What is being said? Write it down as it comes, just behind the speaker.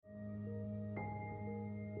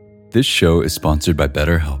This show is sponsored by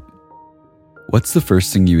BetterHelp. What's the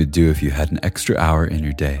first thing you would do if you had an extra hour in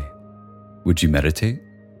your day? Would you meditate?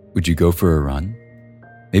 Would you go for a run?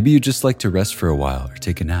 Maybe you just like to rest for a while or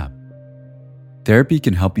take a nap. Therapy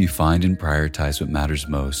can help you find and prioritize what matters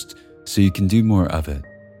most so you can do more of it.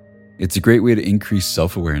 It's a great way to increase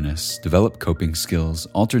self-awareness, develop coping skills,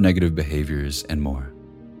 alter negative behaviors, and more.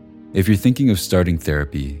 If you're thinking of starting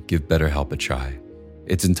therapy, give BetterHelp a try.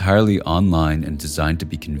 It's entirely online and designed to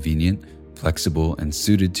be convenient, flexible, and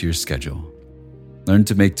suited to your schedule. Learn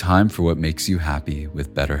to make time for what makes you happy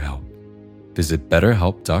with BetterHelp. Visit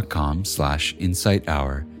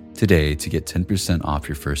betterhelp.com/insighthour today to get 10% off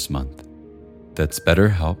your first month. That's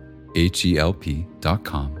BetterHelp,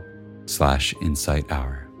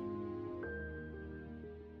 HELP.com/insighthour.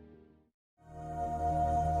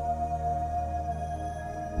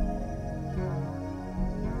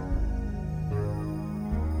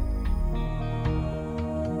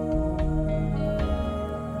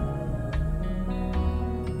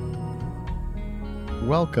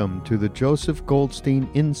 Welcome to the Joseph Goldstein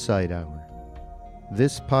Insight Hour.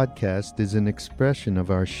 This podcast is an expression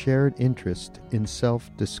of our shared interest in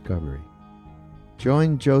self-discovery.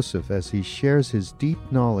 Join Joseph as he shares his deep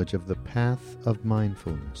knowledge of the path of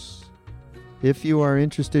mindfulness. If you are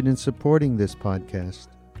interested in supporting this podcast,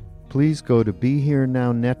 please go to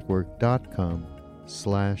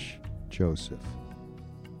BeHereNowNetwork.com/Joseph.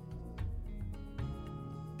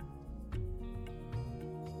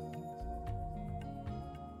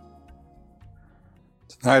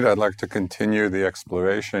 Tonight I'd like to continue the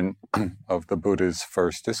exploration of the Buddha's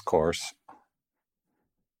first discourse,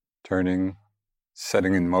 setting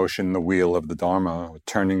in motion the wheel of the Dharma, or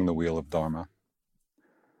turning the wheel of Dharma.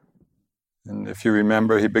 And if you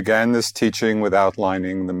remember, he began this teaching with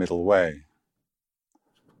outlining the middle way.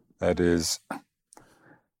 That is,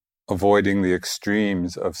 avoiding the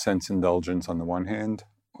extremes of sense indulgence on the one hand,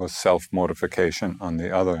 or self-mortification on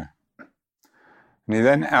the other. And he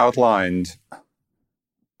then outlined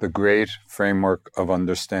the great framework of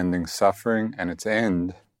understanding suffering and its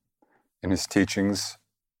end in his teachings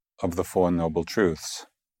of the Four Noble Truths.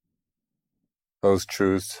 Those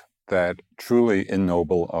truths that truly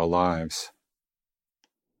ennoble our lives.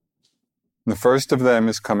 The first of them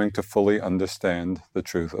is coming to fully understand the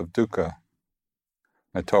truth of dukkha.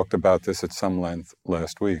 I talked about this at some length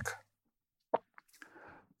last week.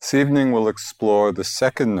 This evening we'll explore the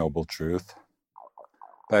second noble truth,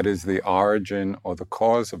 that is the origin or the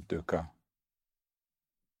cause of dukkha.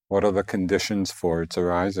 What are the conditions for its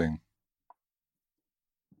arising?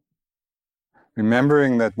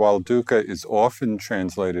 Remembering that while dukkha is often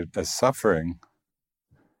translated as suffering,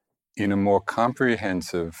 in a more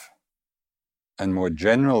comprehensive and more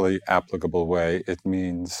generally applicable way, it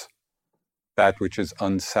means that which is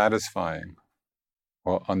unsatisfying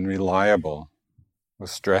or unreliable or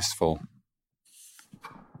stressful.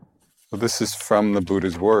 So this is from the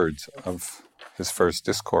Buddha's words of his first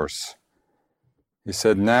discourse. He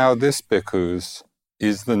said, "Now this, bhikkhus,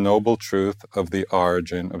 is the noble truth of the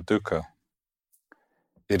origin of dukkha.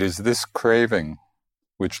 It is this craving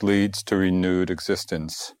which leads to renewed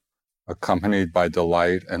existence, accompanied by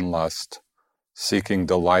delight and lust, seeking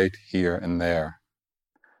delight here and there.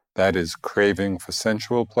 That is craving for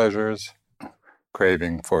sensual pleasures,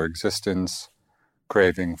 craving for existence,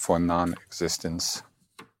 craving for non-existence."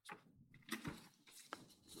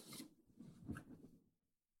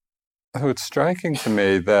 So it's striking to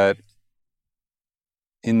me that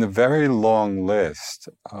in the very long list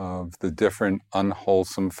of the different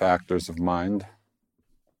unwholesome factors of mind,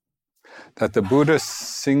 that the Buddha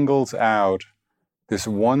singles out this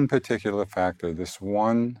one particular factor, this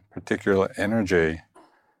one particular energy,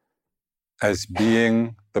 as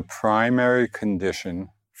being the primary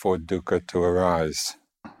condition for dukkha to arise.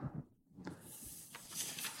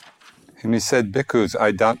 And he said, "Bhikkhus,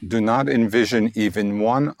 I do not envision even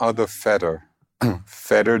one other fetter,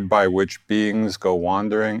 fettered by which beings go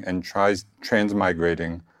wandering and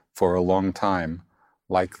transmigrating for a long time,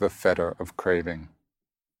 like the fetter of craving."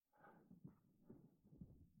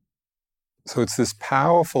 So it's this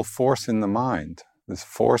powerful force in the mind, this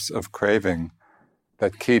force of craving,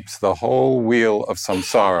 that keeps the whole wheel of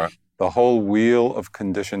samsara, the whole wheel of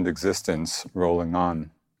conditioned existence, rolling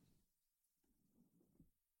on.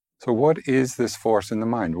 So what is this force in the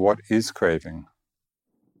mind? What is craving?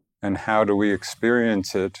 And how do we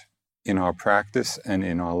experience it in our practice and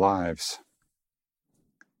in our lives?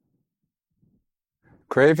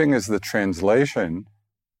 Craving is the translation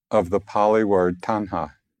of the Pali word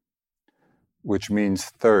tanha, which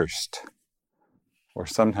means thirst, or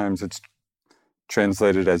sometimes it's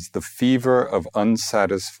translated as the fever of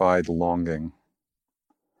unsatisfied longing.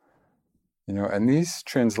 And these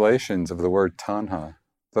translations of the word tanha,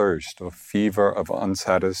 thirst, or fever of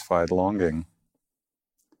unsatisfied longing,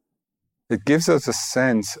 it gives us a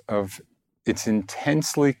sense of its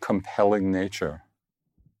intensely compelling nature.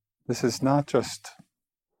 This is not just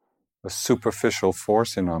a superficial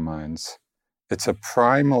force in our minds. It's a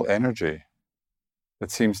primal energy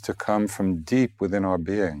that seems to come from deep within our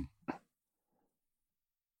being.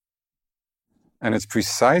 And it's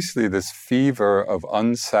precisely this fever of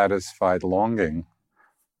unsatisfied longing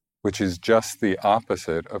which is just the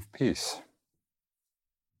opposite of peace.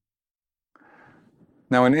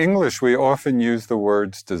 Now, in English, we often use the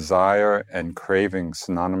words desire and craving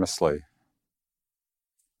synonymously.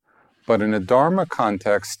 But in a Dharma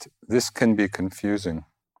context, this can be confusing.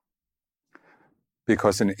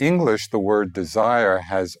 Because in English, the word desire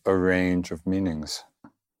has a range of meanings.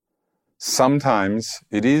 Sometimes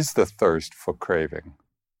it is the thirst for craving,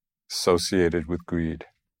 associated with greed.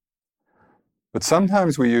 But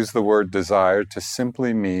sometimes we use the word desire to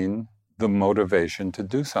simply mean the motivation to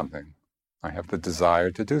do something. I have the desire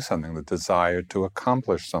to do something, the desire to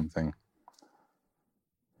accomplish something.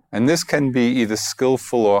 And this can be either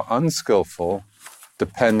skillful or unskillful,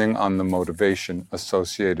 depending on the motivation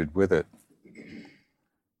associated with it.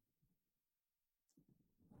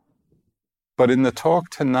 But in the talk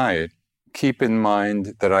tonight, keep in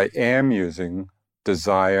mind that I am using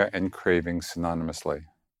desire and craving synonymously.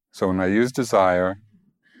 So when I use desire,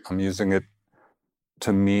 I'm using it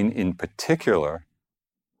to mean in particular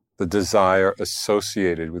the desire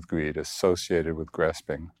associated with greed, associated with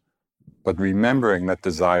grasping. But remembering that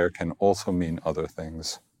desire can also mean other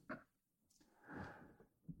things.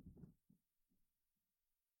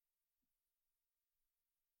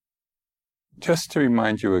 Just to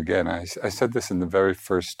remind you again, I said this in the very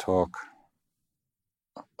first talk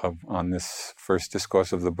on this first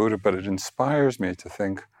discourse of the Buddha, but it inspires me to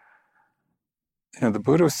think, the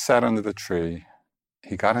Buddha sat under the tree.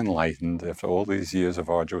 He got enlightened after all these years of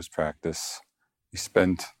arduous practice. He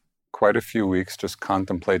spent quite a few weeks just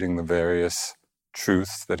contemplating the various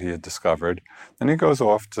truths that he had discovered. Then he goes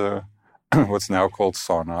off to what's now called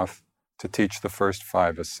Sarnath to teach the first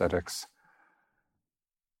 5 ascetics.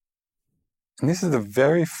 And these are the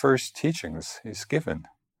very first teachings he's given.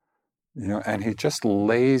 And he just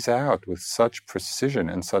lays out with such precision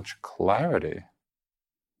and such clarity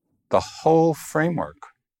the whole framework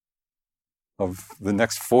of the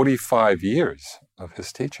next 45 years of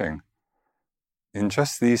his teaching in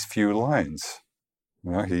just these few lines.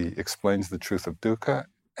 He explains the truth of dukkha,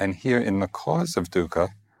 and here in the cause of dukkha,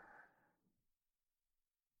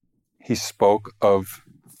 he spoke of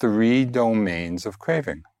 3 domains of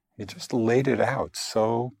craving. He just laid it out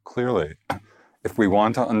so clearly. If we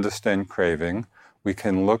want to understand craving, we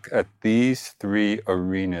can look at these 3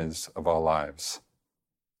 arenas of our lives.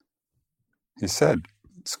 He said,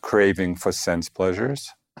 it's craving for sense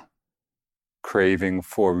pleasures, craving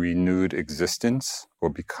for renewed existence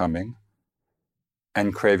or becoming,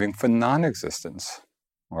 and craving for non-existence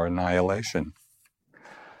or annihilation.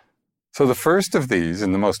 So the first of these,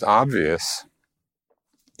 and the most obvious,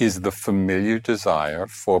 is the familiar desire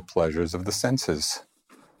for pleasures of the senses.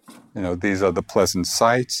 These are the pleasant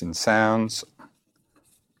sights and sounds,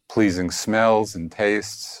 pleasing smells and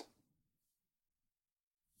tastes,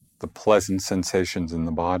 the pleasant sensations in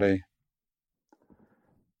the body.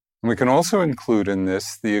 And we can also include in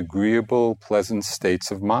this the agreeable, pleasant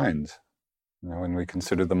states of mind, when we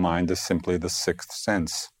consider the mind as simply the 6th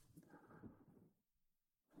sense.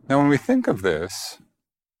 Now, when we think of this,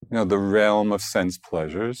 the realm of sense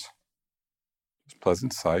pleasures,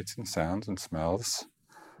 pleasant sights and sounds and smells,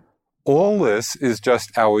 all this is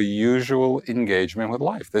just our usual engagement with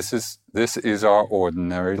life. This is our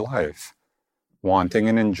ordinary life, wanting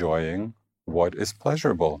and enjoying what is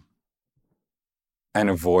pleasurable and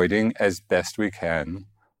avoiding as best we can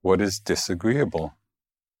what is disagreeable.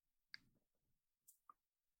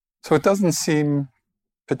 So it doesn't seem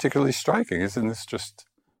particularly striking. Isn't this just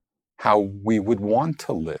how we would want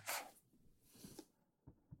to live?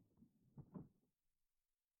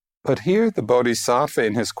 But here the Bodhisattva,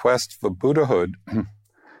 in his quest for Buddhahood,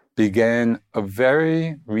 began a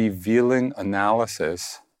very revealing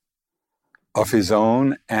analysis of his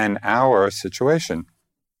own and our situation.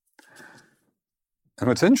 And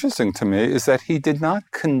what's interesting to me is that he did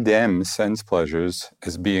not condemn sense pleasures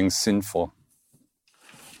as being sinful,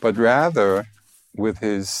 but rather, with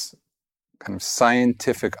his kind of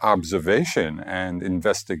scientific observation and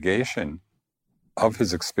investigation of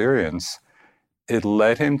his experience, it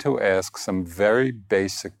led him to ask some very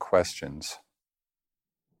basic questions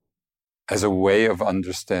as a way of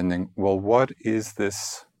understanding, well, what is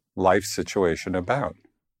this life situation about?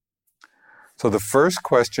 So the first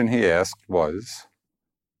question he asked was,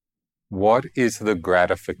 what is the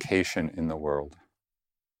gratification in the world?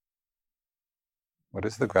 What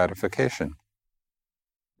is the gratification?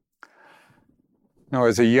 Now,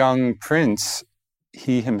 as a young prince,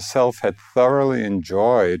 he himself had thoroughly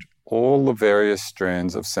enjoyed all the various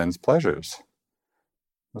strands of sense pleasures.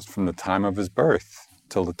 It was from the time of his birth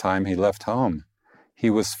till the time he left home.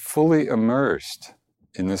 He was fully immersed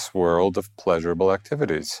in this world of pleasurable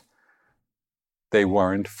activities. They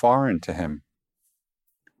weren't foreign to him.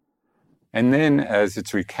 And then, as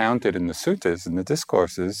it's recounted in the suttas, in the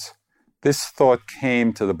discourses, this thought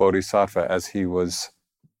came to the Bodhisattva as he was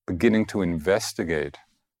beginning to investigate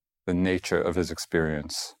the nature of his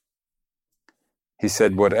experience. He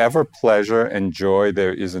said, whatever pleasure and joy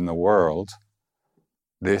there is in the world,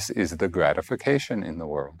 this is the gratification in the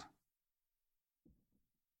world.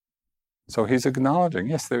 So he's acknowledging,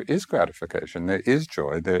 yes, there is gratification, there is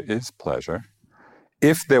joy, there is pleasure.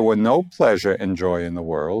 If there were no pleasure and joy in the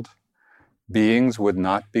world, beings would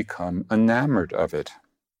not become enamored of it.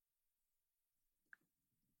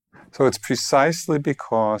 So it's precisely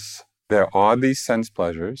because there are these sense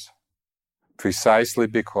pleasures, precisely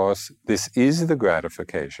because this is the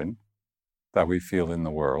gratification that we feel in the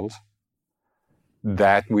world,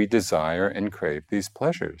 that we desire and crave these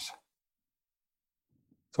pleasures.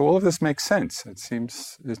 So all of this makes sense. It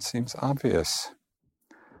seems obvious.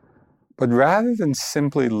 But rather than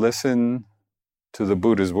simply listen to the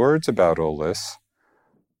Buddha's words about all this,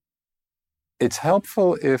 it's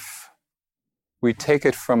helpful if we take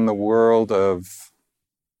it from the world of,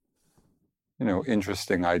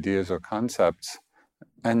 interesting ideas or concepts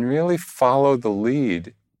and really follow the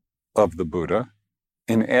lead of the Buddha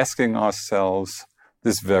in asking ourselves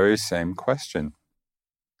this very same question.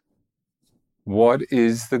 What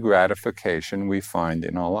is the gratification we find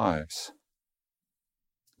in our lives?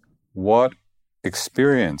 What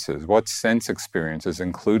experiences, what sense experiences,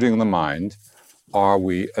 including the mind, are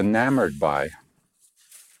we enamored by?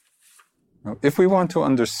 Now, if we want to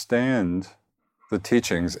understand the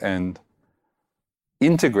teachings and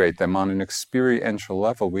integrate them on an experiential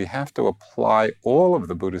level, we have to apply all of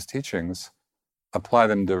the Buddha's teachings, apply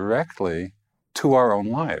them directly to our own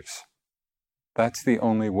lives. That's the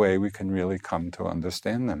only way we can really come to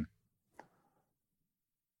understand them.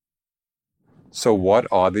 So what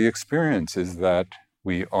are the experiences that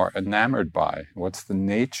we are enamored by? What's the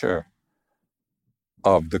nature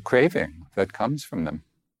of the craving that comes from them?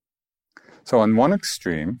 So on one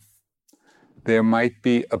extreme, there might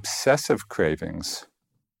be obsessive cravings,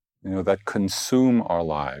 that consume our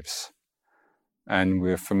lives. And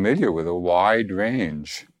we're familiar with a wide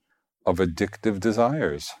range of addictive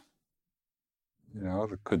desires. There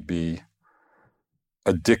could be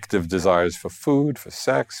addictive desires for food, for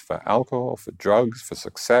sex, for alcohol, for drugs, for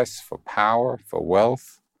success, for power, for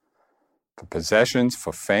wealth, for possessions,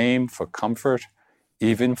 for fame, for comfort,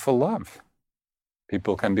 even for love.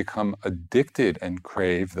 People can become addicted and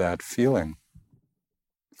crave that feeling.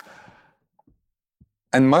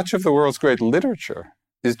 And much of the world's great literature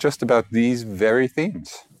is just about these very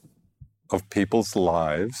themes of people's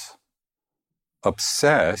lives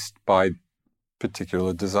obsessed by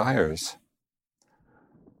particular desires.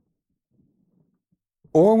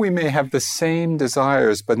 Or we may have the same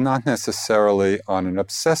desires, but not necessarily on an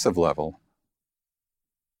obsessive level.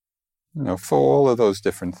 For all of those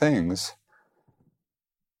different things.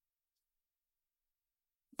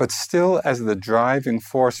 But still as the driving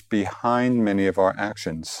force behind many of our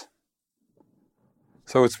actions.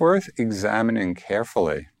 So it's worth examining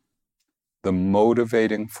carefully the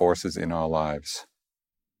motivating forces in our lives.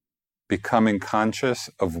 Becoming conscious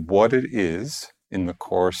of what it is in the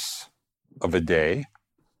course of a day,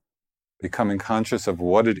 becoming conscious of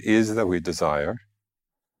what it is that we desire,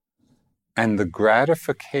 and the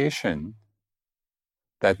gratification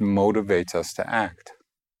that motivates us to act.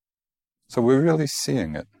 So we're really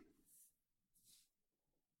seeing it.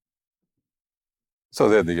 So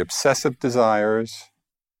they're the obsessive desires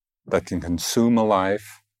that can consume a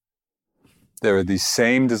life. There are these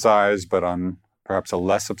same desires, but on perhaps a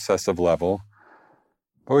less obsessive level.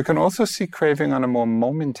 But we can also see craving on a more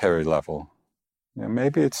momentary level.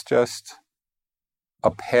 Maybe it's just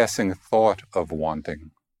a passing thought of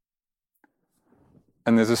wanting.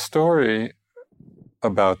 And there's a story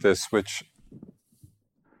about this which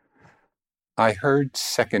I heard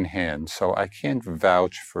secondhand, so I can't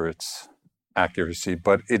vouch for its accuracy,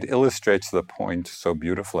 but it illustrates the point so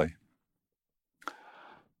beautifully.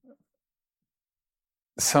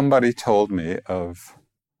 Somebody told me of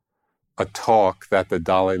a talk that the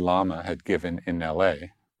Dalai Lama had given in LA.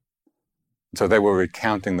 So they were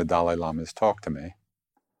recounting the Dalai Lama's talk to me.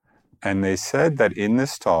 And they said that in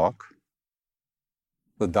this talk,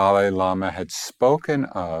 the Dalai Lama had spoken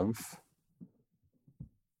of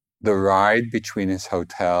the ride between his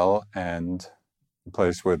hotel and the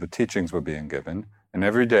place where the teachings were being given. And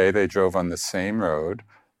every day they drove on the same road.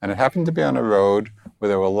 And it happened to be on a road where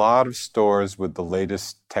there were a lot of stores with the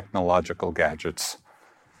latest technological gadgets.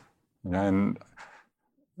 And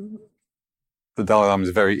the Dalai Lama is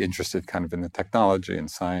very interested kind of in the technology and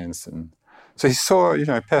science. And so he saw,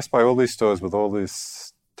 I passed by all these stores with all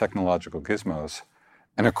these technological gizmos.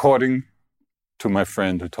 And according to my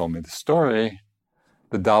friend who told me the story,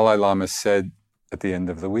 the Dalai Lama said at the end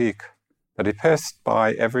of the week that he passed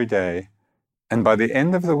by every day, and by the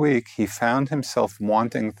end of the week, he found himself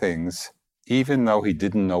wanting things even though he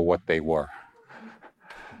didn't know what they were.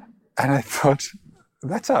 And I thought,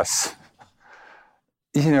 that's us.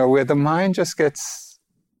 Where the mind just gets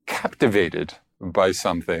captivated by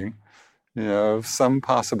something, some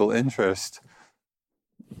possible interest,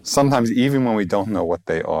 sometimes even when we don't know what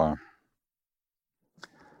they are.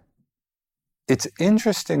 It's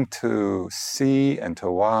interesting to see and to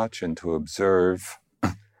watch and to observe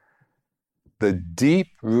the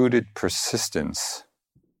deep-rooted persistence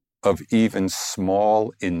of even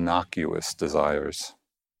small, innocuous desires.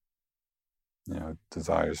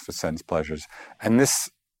 Desires for sense pleasures. And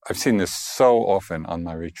this, I've seen this so often on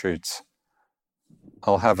my retreats.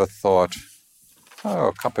 I'll have a thought,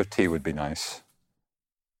 a cup of tea would be nice.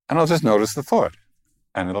 And I'll just notice the thought,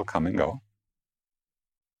 and it'll come and go.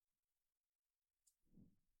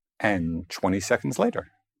 And 20 seconds later,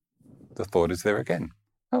 the thought is there again.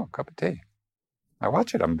 Oh, cup of tea. I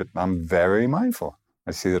watch it. I'm very mindful.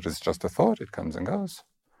 I see that it's just a thought. It comes and goes.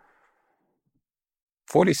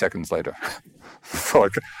 40 seconds later,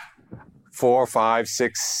 thought, 4, 5,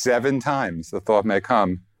 6, 7 times the thought may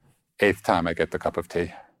come. 8th time I get the cup of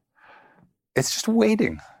tea. It's just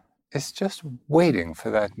waiting. It's just waiting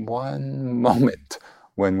for that one moment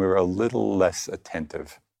when we're a little less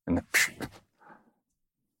attentive. And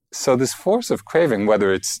so this force of craving,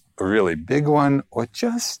 whether it's a really big one or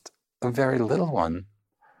just a very little one,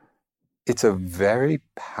 it's a very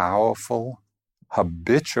powerful,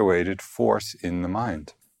 habituated force in the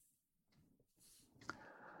mind.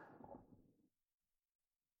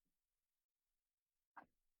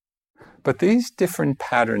 But these different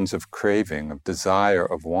patterns of craving, of desire,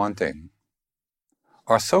 of wanting,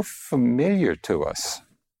 are so familiar to us.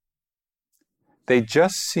 They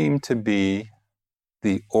just seem to be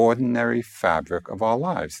the ordinary fabric of our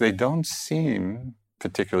lives. They don't seem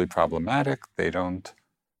particularly problematic. They don't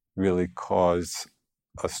really cause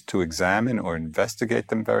us to examine or investigate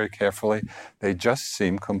them very carefully. They just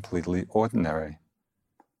seem completely ordinary.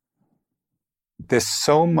 They're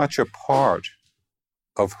so much a part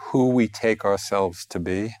of who we take ourselves to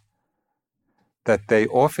be that they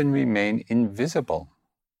often remain invisible.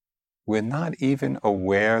 We're not even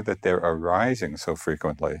aware that they're arising so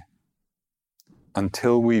frequently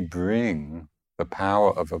until we bring the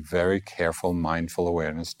power of a very careful, mindful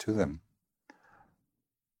awareness to them.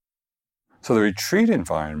 So the retreat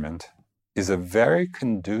environment is a very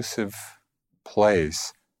conducive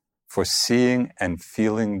place for seeing and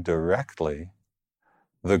feeling directly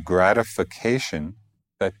the gratification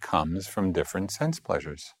that comes from different sense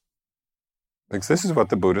pleasures. Because this is what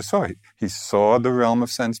the Buddha saw. He saw the realm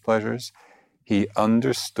of sense pleasures. He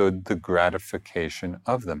understood the gratification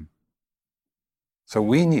of them. So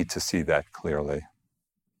we need to see that clearly.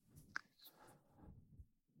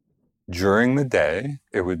 During the day,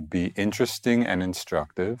 it would be interesting and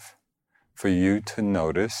instructive for you to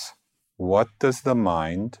notice, what does the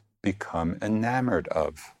mind become enamored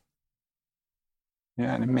of?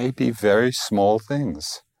 And it may be very small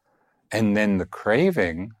things. And then the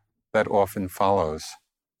craving that often follows.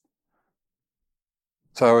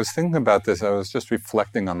 So I was thinking about this. I was just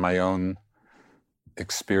reflecting on my own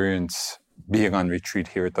experience being on retreat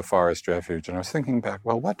here at the Forest Refuge. And I was thinking back,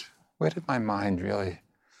 well, where did my mind really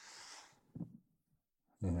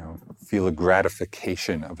feel a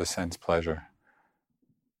gratification of a sense pleasure?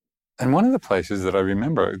 And one of the places that I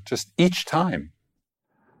remember just each time,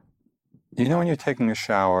 when you're taking a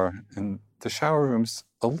shower and the shower room's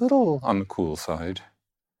a little on the cool side,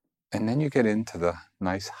 and then you get into the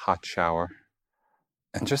nice hot shower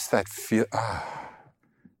and just that feel,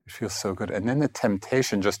 it feels so good. And then the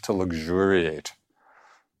temptation just to luxuriate,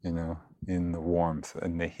 in the warmth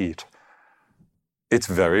and the heat. It's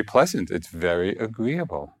very pleasant. It's very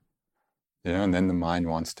agreeable. And then the mind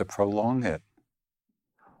wants to prolong it.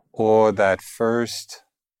 Or that first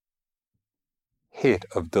hit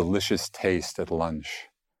of delicious taste at lunch.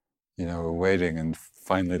 We're waiting and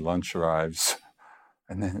finally lunch arrives.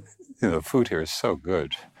 And then, the food here is so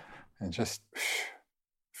good. and just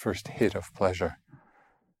first hit of pleasure.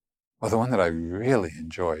 Well, the one that I really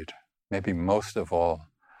enjoyed, maybe most of all,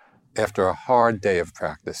 after a hard day of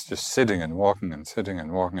practice, just sitting and walking and sitting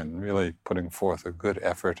and walking and really putting forth a good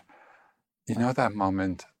effort, you know that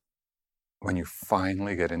moment when you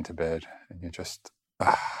finally get into bed and you just,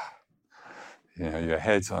 your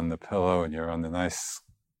head's on the pillow and you're on the nice,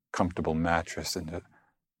 comfortable mattress and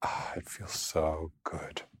it feels so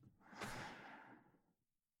good.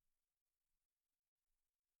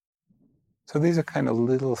 So these are kind of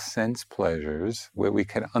little sense pleasures where we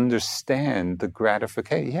can understand the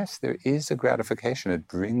gratification. Yes, there is a gratification. It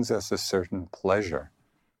brings us a certain pleasure.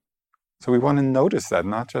 So we want to notice that,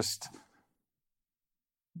 not just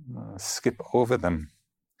skip over them.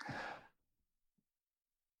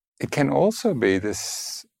 It can also be,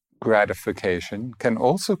 this gratification can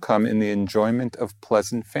also come in the enjoyment of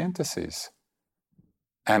pleasant fantasies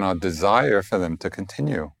and our desire for them to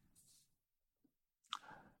continue.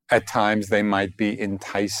 At times, they might be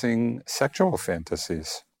enticing sexual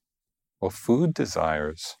fantasies, or food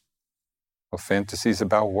desires, or fantasies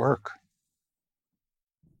about work.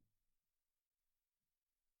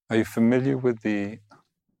 Are you familiar with the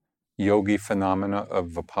yogi phenomena of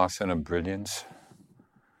vipassana brilliance?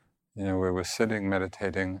 Where we're sitting,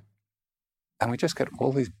 meditating, and we just get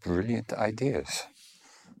all these brilliant ideas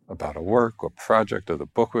about a work or project or the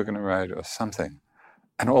book we're going to write or something.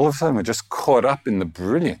 And all of a sudden, we're just caught up in the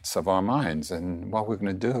brilliance of our minds and what we're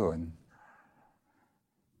going to do.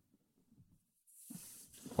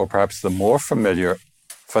 Or perhaps the more familiar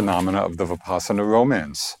phenomena of the Vipassana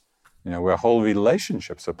romance, where whole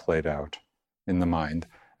relationships are played out in the mind.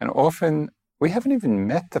 And often, we haven't even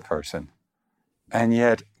met the person. And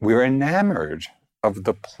yet, we're enamored of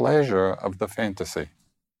the pleasure of the fantasy.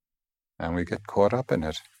 And we get caught up in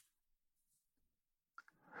it.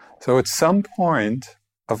 So at some point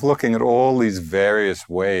of looking at all these various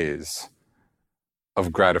ways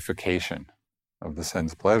of gratification of the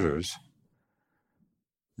sense pleasures,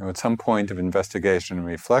 at some point of investigation and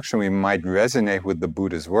reflection, we might resonate with the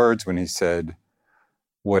Buddha's words when he said,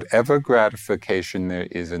 "Whatever gratification there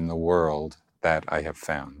is in the world, that I have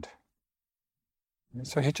found."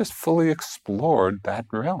 So he just fully explored that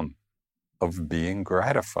realm of being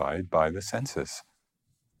gratified by the senses.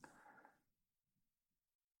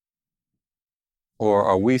 Or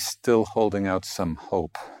are we still holding out some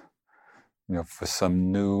hope, for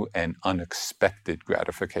some new and unexpected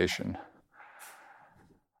gratification?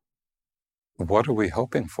 What are we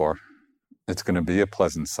hoping for? It's going to be a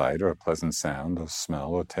pleasant sight or a pleasant sound or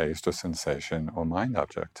smell or taste or sensation or mind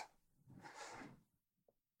object.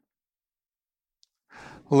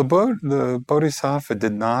 Well, the Bodhisattva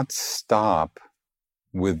did not stop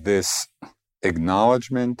with this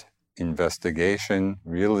acknowledgement, investigation,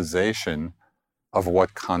 realization of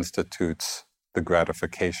what constitutes the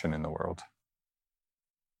gratification in the world.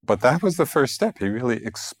 But that was the first step. He really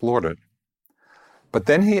explored it. But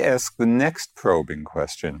then he asked the next probing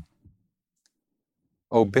question.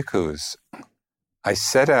 "O bhikkhus, I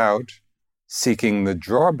set out seeking the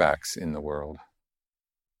drawbacks in the world."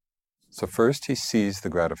 So first he sees the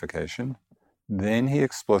gratification, then he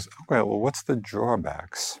explores, okay, well, what's the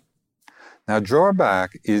drawbacks? Now,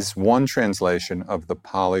 drawback is one translation of the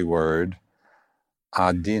Pali word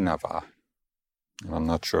adinava. I'm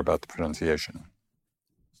not sure about the pronunciation.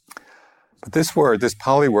 But this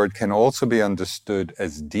Pali word, can also be understood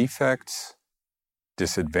as defects,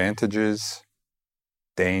 disadvantages,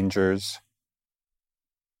 dangers.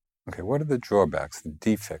 Okay, what are the drawbacks, the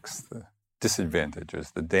defects, the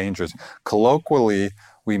disadvantages, the dangers? Colloquially,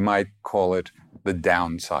 we might call it the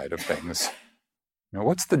downside of things.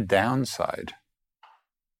 What's the downside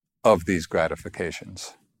of these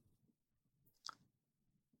gratifications?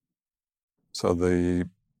 So the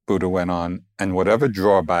Buddha went on, "And whatever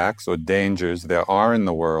drawbacks or dangers there are in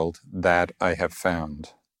the world, that I have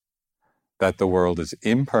found. That the world is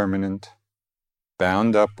impermanent,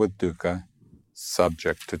 bound up with dukkha,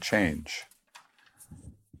 subject to change."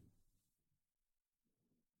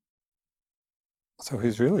 So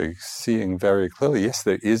he's really seeing very clearly, yes,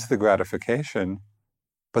 there is the gratification,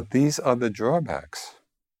 but these are the drawbacks.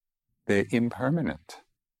 They're impermanent.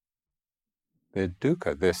 They're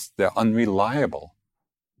dukkha. They're unreliable.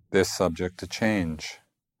 They're subject to change.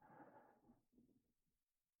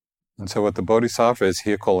 And so what the Bodhisattva is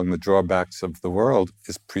here calling the drawbacks of the world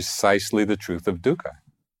is precisely the truth of dukkha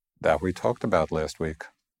that we talked about last week.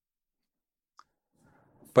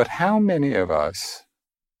 But how many of us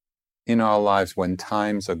in our lives, when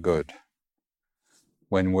times are good,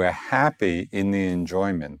 when we're happy in the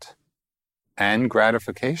enjoyment and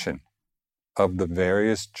gratification of the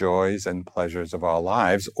various joys and pleasures of our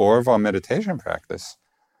lives or of our meditation practice,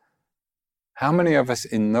 how many of us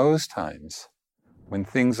in those times, when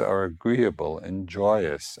things are agreeable and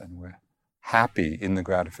joyous and we're happy in the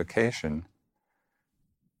gratification,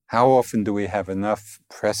 how often do we have enough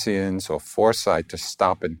prescience or foresight to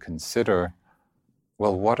stop and consider,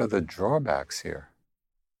 well, what are the drawbacks here?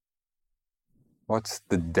 What's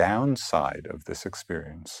the downside of this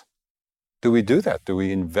experience? Do we do that? Do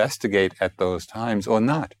we investigate at those times or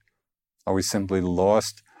not? Are we simply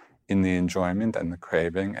lost in the enjoyment and the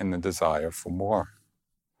craving and the desire for more?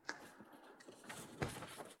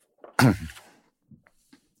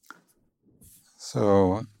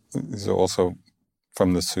 So, these are also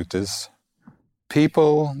from the suttas.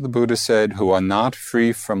 People, the Buddha said, who are not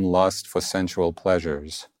free from lust for sensual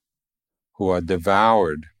pleasures, who are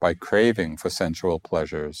devoured by craving for sensual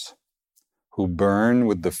pleasures, who burn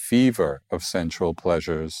with the fever of sensual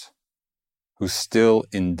pleasures, who still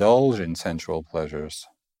indulge in sensual pleasures.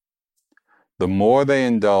 The more they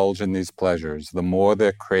indulge in these pleasures, the more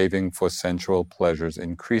their craving for sensual pleasures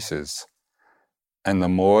increases, and the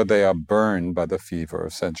more they are burned by the fever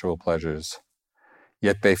of sensual pleasures.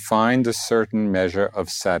 Yet they find a certain measure of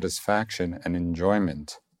satisfaction and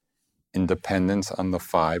enjoyment in dependence on the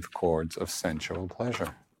 5 chords of sensual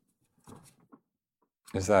pleasure.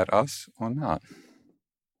 Is that us or not?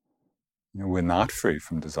 We're not free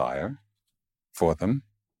from desire for them.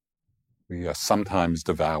 We are sometimes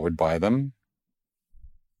devoured by them.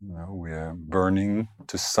 We are burning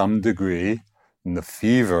to some degree in the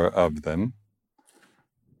fever of them.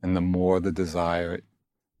 And the more the desire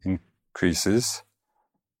increases,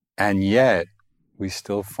 and yet we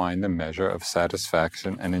still find a measure of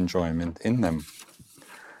satisfaction and enjoyment in them.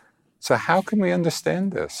 So how can we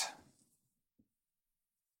understand this?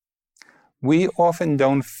 We often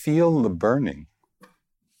don't feel the burning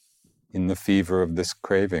in the fever of this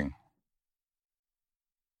craving.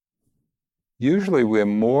 Usually we're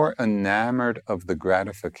more enamored of the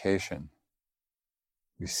gratification.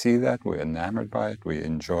 We see that, we're enamored by it, we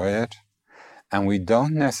enjoy it, and we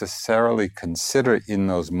don't necessarily consider in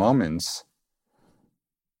those moments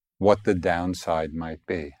what the downside might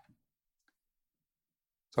be.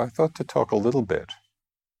 So I thought to talk a little bit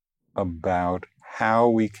about how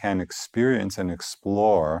we can experience and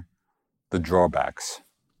explore the drawbacks,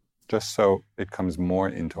 just so it comes more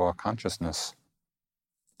into our consciousness.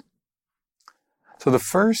 So the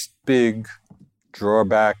first big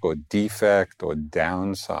drawback or defect or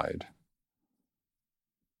downside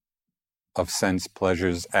of sense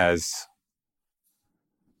pleasures as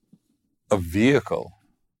a vehicle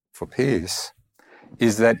for peace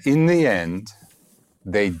is that in the end,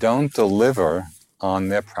 they don't deliver on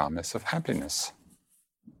their promise of happiness.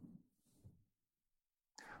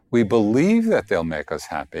 We believe that they'll make us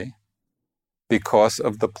happy because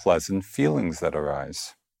of the pleasant feelings that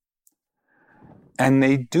arise. And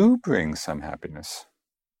they do bring some happiness.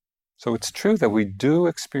 So it's true that we do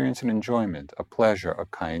experience an enjoyment, a pleasure, a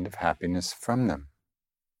kind of happiness from them.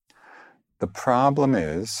 The problem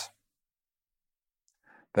is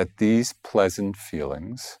that these pleasant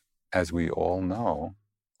feelings, as we all know,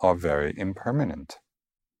 are very impermanent.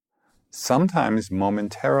 Sometimes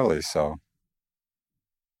momentarily so.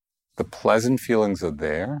 The pleasant feelings are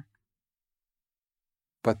there,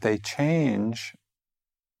 but they change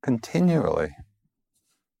continually.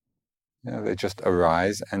 They just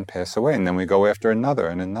arise and pass away, and then we go after another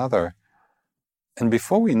and another. And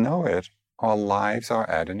before we know it, our lives are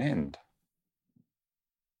at an end.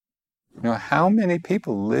 How many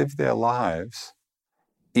people live their lives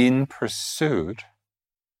in pursuit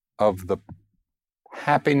of the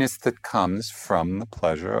happiness that comes from the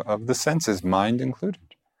pleasure of the senses, mind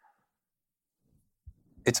included?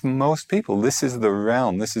 It's most people. This is the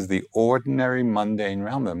realm, this is the ordinary, mundane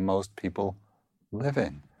realm that most people live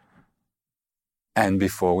in. And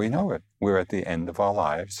before we know it, we're at the end of our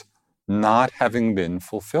lives, not having been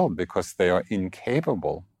fulfilled because they are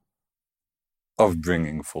incapable of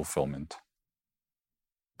bringing fulfillment.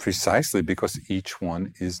 Precisely because each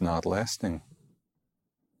one is not lasting.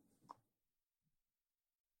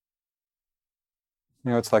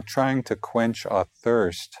 It's like trying to quench our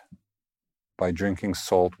thirst by drinking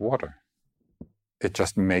salt water. It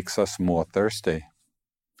just makes us more thirsty.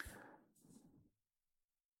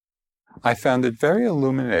 I found it very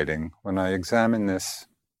illuminating when I examined this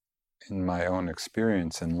in my own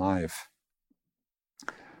experience in life,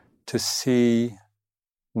 to see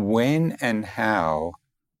when and how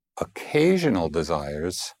occasional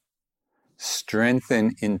desires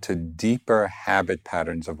strengthen into deeper habit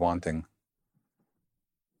patterns of wanting.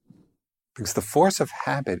 Because the force of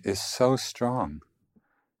habit is so strong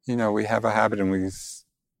we have a habit and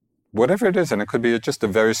whatever it is, and it could be just a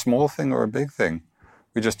very small thing or a big thing,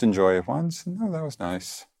 we just enjoy it once, and that was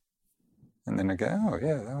nice. And then again, oh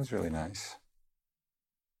yeah, that was really nice.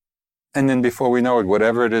 And then before we know it,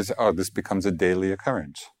 whatever it is, this becomes a daily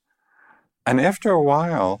occurrence. And after a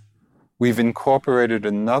while, we've incorporated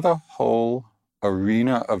another whole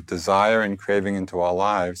arena of desire and craving into our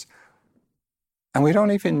lives, and we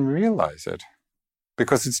don't even realize it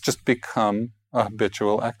because it's just become a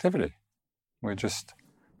habitual activity.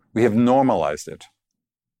 We have normalized it,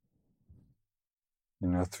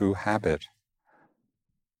 through habit.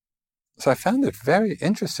 So I found it very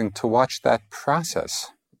interesting to watch that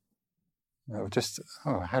process. How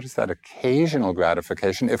does that occasional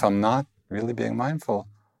gratification, if I'm not really being mindful,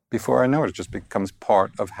 before I know it just becomes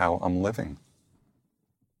part of how I'm living.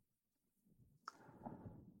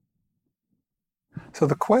 So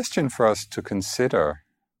the question for us to consider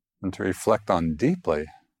and to reflect on deeply,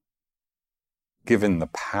 given the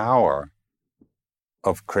power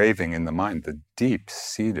of craving in the mind, the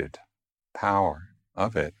deep-seated power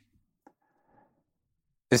of it,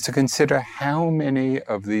 is to consider how many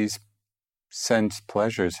of these sense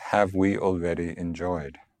pleasures have we already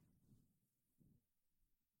enjoyed.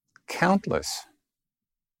 Countless.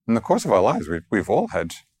 In the course of our lives, we've all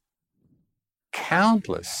had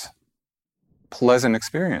countless pleasant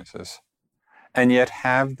experiences. And yet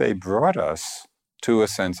have they brought us to a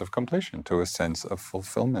sense of completion, to a sense of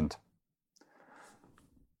fulfillment?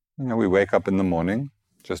 We wake up in the morning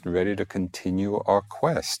just ready to continue our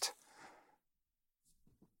quest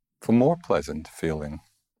for more pleasant feeling.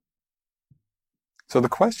 So the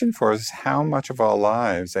question for us is, how much of our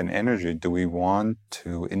lives and energy do we want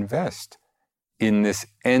to invest in this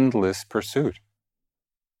endless pursuit?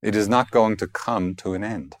 It is not going to come to an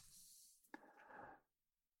end.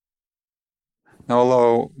 Now,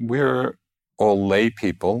 although we're all lay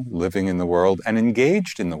people living in the world and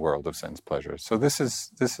engaged in the world of sense pleasures, so this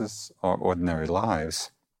is our ordinary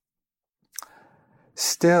lives,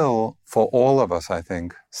 still, for all of us, I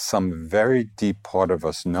think, some very deep part of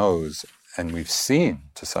us knows, and we've seen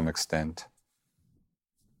to some extent,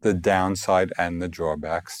 the downside and the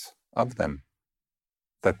drawbacks of them,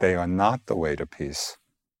 that they are not the way to peace.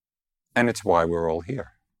 And it's why we're all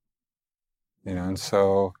here. And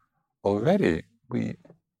so already we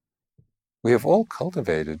have all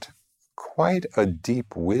cultivated quite a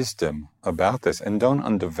deep wisdom about this, and don't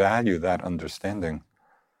undervalue that understanding.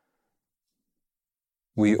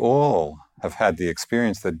 We all have had the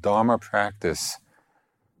experience that Dharma practice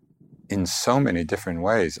in so many different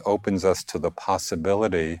ways opens us to the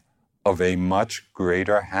possibility of a much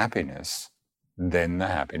greater happiness than the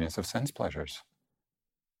happiness of sense pleasures.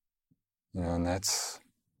 And that's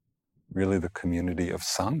really the community of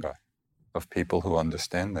Sangha, of people who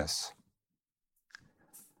understand this.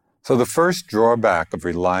 So the first drawback of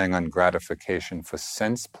relying on gratification for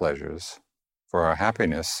sense pleasures for our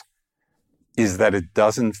happiness is that it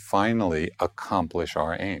doesn't finally accomplish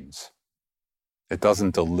our aims. It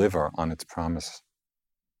doesn't deliver on its promise.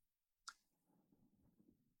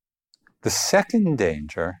 The second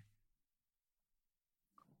danger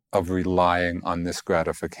of relying on this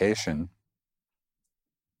gratification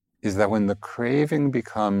is that when the craving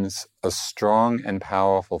becomes a strong and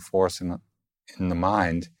powerful force in the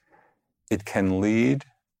mind, it can lead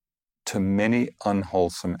to many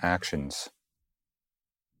unwholesome actions,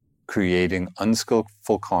 creating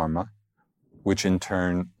unskillful karma, which in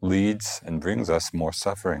turn leads and brings us more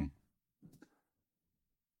suffering.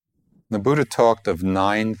 The Buddha talked of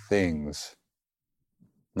 9 things,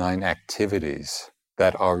 9 activities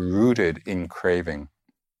that are rooted in craving.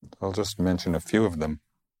 I'll just mention a few of them.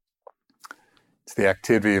 It's the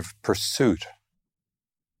activity of pursuit,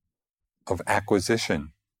 of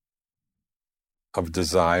acquisition, of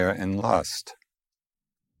desire and lust,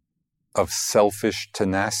 of selfish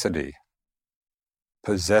tenacity,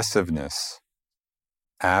 possessiveness,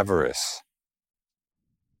 avarice,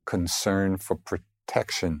 concern for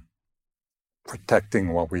protection,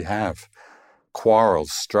 protecting what we have,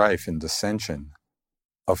 quarrels, strife, and dissension,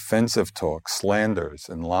 offensive talk, slanders,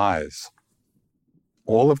 and lies.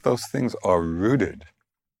 All of those things are rooted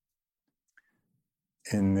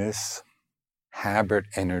in this habit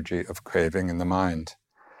energy of craving in the mind.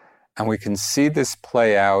 And we can see this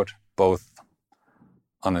play out both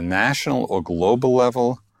on a national or global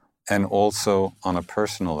level and also on a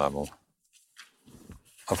personal level,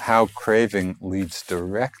 of how craving leads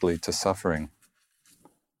directly to suffering.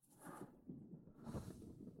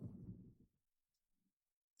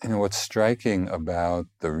 What's striking about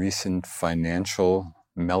the recent financial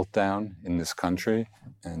meltdown in this country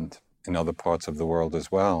and in other parts of the world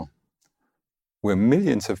as well where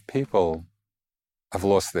millions of people have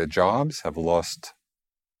lost their jobs, have lost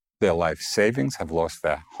their life savings, have lost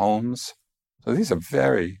their homes. So these are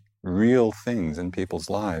very real things in people's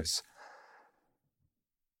lives.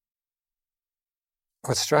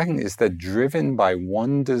 What's striking is that driven by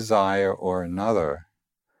one desire or another,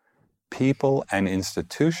 people and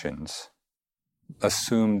institutions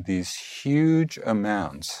assume these huge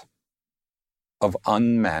amounts of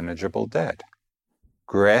unmanageable debt,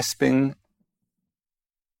 grasping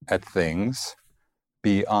at things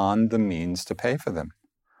beyond the means to pay for them,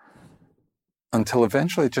 until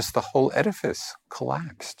eventually just the whole edifice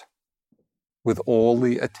collapsed with all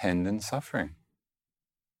the attendant suffering.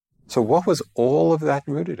 So what was all of that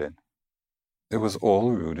rooted in? It was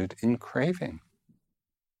all rooted in craving.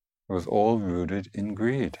 It was all rooted in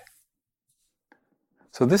greed.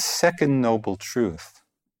 So this second noble truth,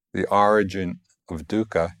 the origin of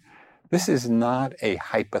dukkha, this is not a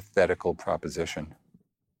hypothetical proposition.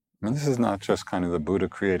 I mean, this is not just kind of the Buddha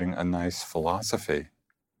creating a nice philosophy.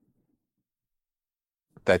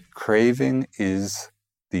 That craving is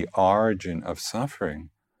the origin of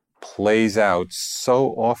suffering plays out so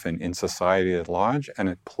often in society at large, and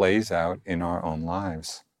it plays out in our own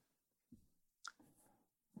lives.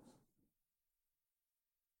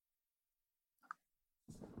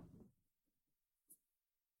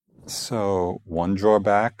 So, one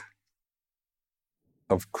drawback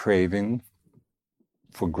of craving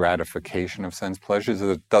for gratification of sense pleasures is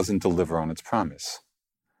that it doesn't deliver on its promise.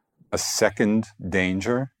 A second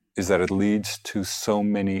danger is that it leads to so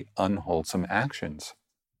many unwholesome actions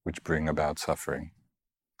which bring about suffering.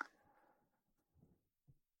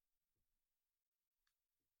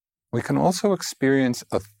 We can also experience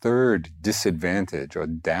a third disadvantage or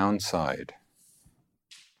downside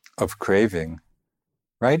of craving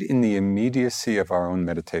right in the immediacy of our own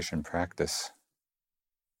meditation practice.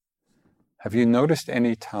 Have you noticed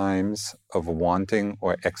any times of wanting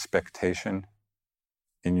or expectation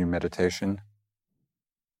in your meditation?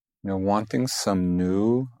 Wanting some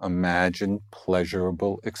new, imagined,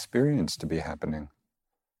 pleasurable experience to be happening,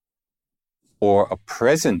 or a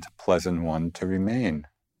present pleasant one to remain,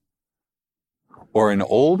 or an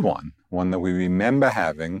old one that we remember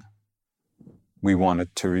having, we want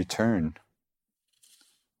it to return.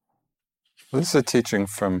 This is a teaching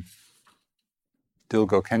from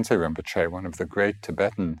Dilgo Khyentse Rinpoche, one of the great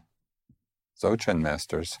Tibetan Dzogchen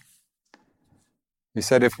masters. He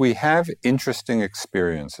said, if we have interesting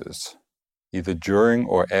experiences, either during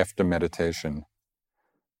or after meditation,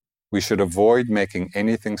 we should avoid making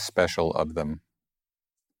anything special of them.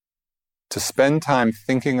 To spend time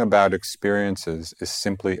thinking about experiences is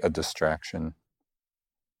simply a distraction.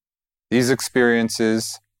 These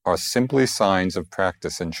experiences are simply signs of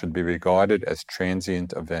practice and should be regarded as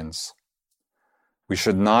transient events. We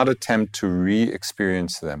should not attempt to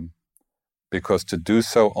re-experience them, because to do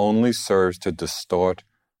so only serves to distort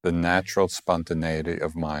the natural spontaneity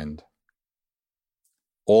of mind.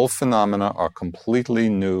 All phenomena are completely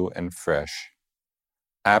new and fresh,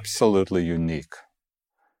 absolutely unique,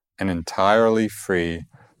 and entirely free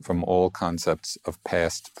from all concepts of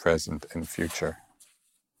past, present, and future.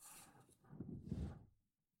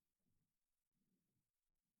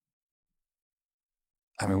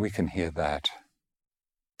 I mean, we can hear that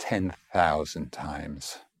 10,000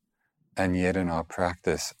 times. And yet in our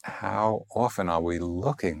practice, how often are we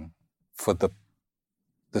looking for the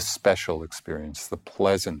special experience, the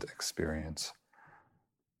pleasant experience?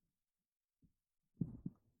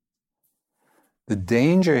 The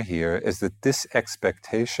danger here is that this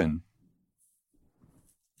expectation,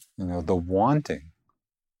 the wanting,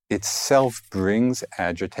 itself brings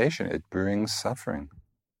agitation, it brings suffering.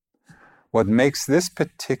 What makes this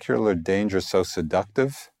particular danger so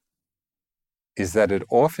seductive is that it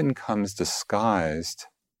often comes disguised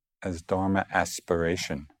as Dharma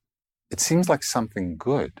aspiration. It seems like something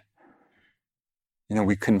good.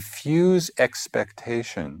 We confuse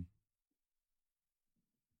expectation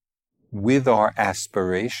with our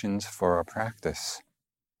aspirations for our practice.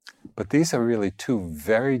 But these are really two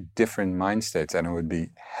very different mind states, and it would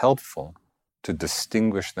be helpful to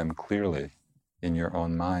distinguish them clearly in your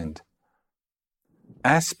own mind.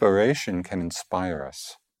 Aspiration can inspire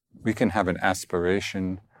us. We can have an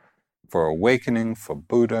aspiration for awakening, for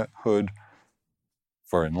Buddhahood,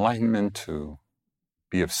 for enlightenment, to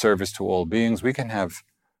be of service to all beings. We can have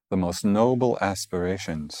the most noble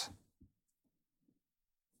aspirations.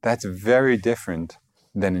 That's very different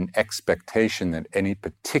than an expectation that any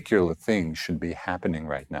particular thing should be happening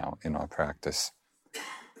right now in our practice.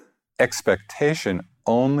 Expectation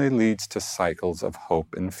only leads to cycles of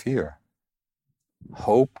hope and fear.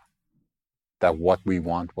 Hope that what we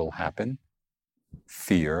want will happen,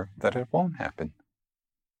 fear that it won't happen.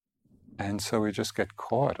 And so we just get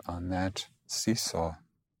caught on that seesaw.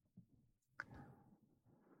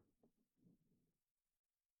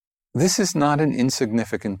 This is not an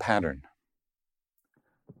insignificant pattern.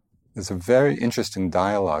 There's a very interesting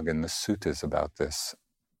dialogue in the suttas about this.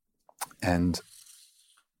 And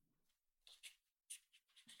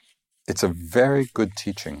it's a very good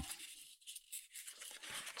teaching.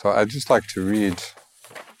 So I'd just like to read,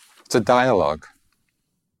 it's a dialogue.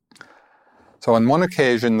 So on one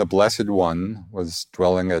occasion, the Blessed One was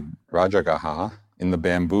dwelling at Rajagaha in the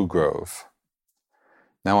bamboo grove.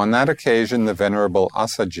 Now on that occasion, the Venerable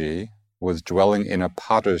Asaji was dwelling in a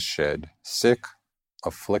potter's shed, sick,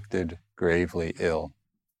 afflicted, gravely ill.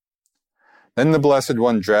 Then the Blessed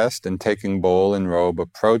One dressed and taking bowl and robe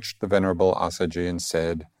approached the Venerable Asaji and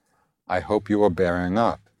said, I hope you are bearing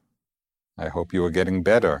up. I hope you are getting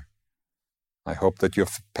better. I hope that your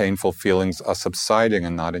painful feelings are subsiding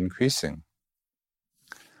and not increasing.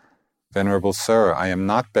 Venerable Sir, I am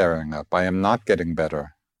not bearing up. I am not getting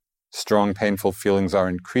better. Strong painful feelings are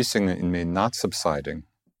increasing in me, not subsiding.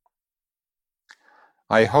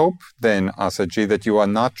 I hope, then, Asaji, that you are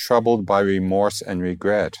not troubled by remorse and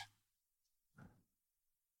regret.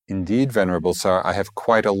 Indeed, Venerable Sir, I have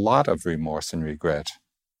quite a lot of remorse and regret.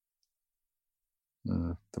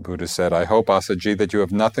 The Buddha said, I hope, Asaji, that you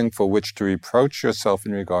have nothing for which to reproach yourself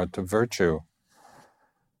in regard to virtue.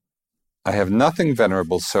 I have nothing,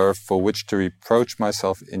 Venerable Sir, for which to reproach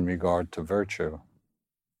myself in regard to virtue.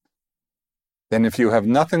 Then if you have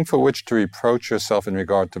nothing for which to reproach yourself in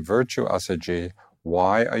regard to virtue, Asaji,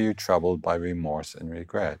 why are you troubled by remorse and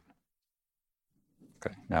regret?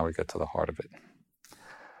 Okay, now we get to the heart of it.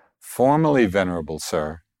 Formerly, Venerable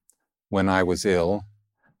Sir, when I was ill,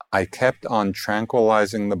 I kept on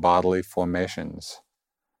tranquilizing the bodily formations,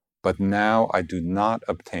 but now I do not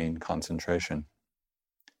obtain concentration.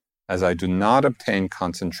 As I do not obtain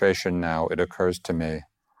concentration now, it occurs to me,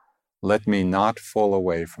 let me not fall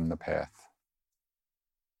away from the path.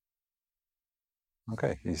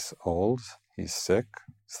 Okay, he's old, he's sick,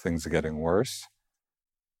 things are getting worse.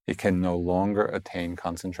 He can no longer attain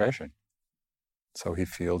concentration. So he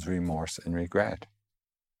feels remorse and regret.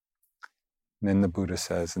 And then the Buddha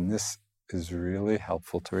says, and this is really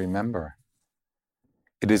helpful to remember,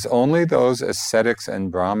 it is only those ascetics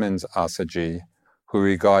and Brahmins, Asaji, who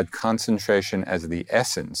regard concentration as the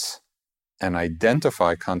essence and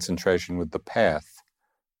identify concentration with the path,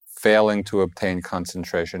 failing to obtain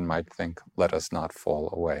concentration might think, let us not fall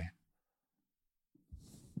away.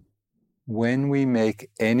 When we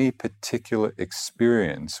make any particular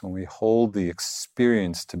experience, when we hold the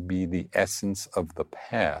experience to be the essence of the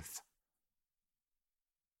path,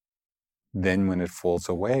 then when it falls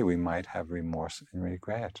away, we might have remorse and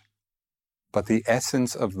regret. But the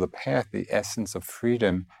essence of the path, the essence of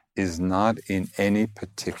freedom, is not in any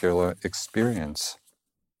particular experience.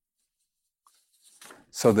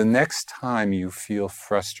 So the next time you feel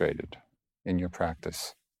frustrated in your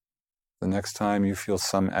practice, the next time you feel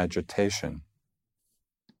some agitation,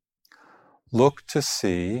 look to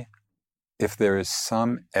see if there is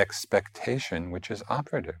some expectation which is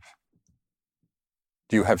operative.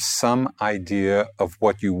 Do you have some idea of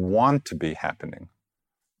what you want to be happening,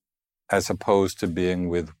 as opposed to being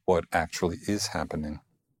with what actually is happening?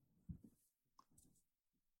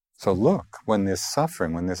 So look, when there's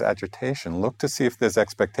suffering, when there's agitation, look to see if there's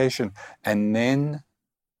expectation, and then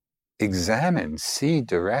examine, see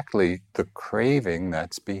directly the craving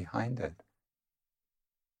that's behind it.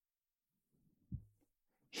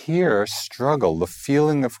 Here, struggle, the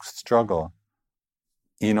feeling of struggle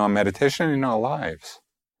in our meditation, in our lives,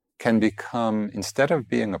 can become, instead of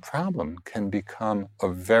being a problem, can become a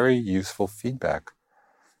very useful feedback.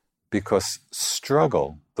 Because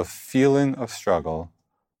struggle, the feeling of struggle,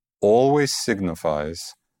 always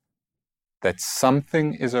signifies that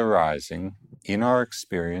something is arising in our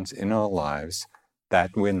experience, in our lives,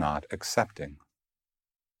 that we're not accepting.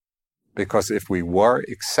 Because if we were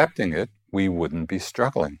accepting it, we wouldn't be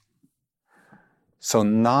struggling. So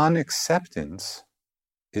non-acceptance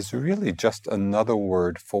is really just another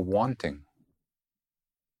word for wanting.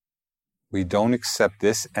 We don't accept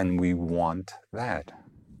this and we want that.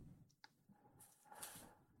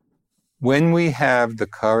 When we have the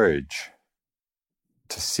courage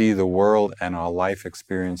to see the world and our life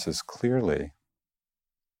experiences clearly,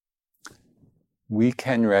 we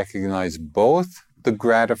can recognize both the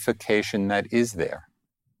gratification that is there.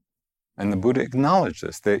 And the Buddha acknowledged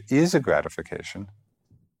this. There is a gratification.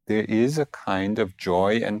 There is a kind of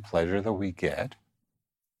joy and pleasure that we get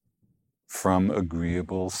from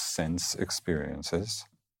agreeable sense experiences,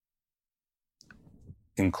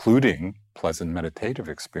 including pleasant meditative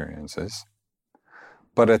experiences.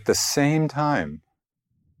 But at the same time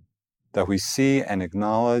that we see and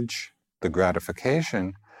acknowledge the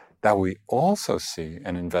gratification, that we also see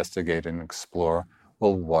and investigate and explore,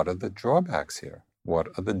 well, what are the drawbacks here? What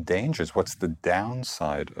are the dangers? What's the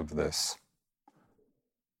downside of this?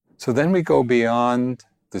 So then we go beyond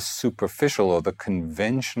the superficial or the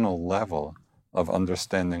conventional level of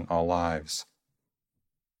understanding our lives,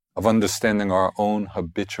 of understanding our own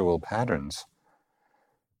habitual patterns.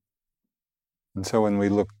 And so when we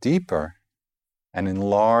look deeper and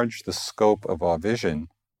enlarge the scope of our vision,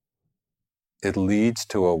 it leads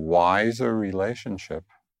to a wiser relationship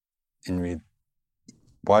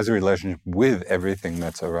with everything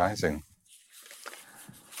that's arising.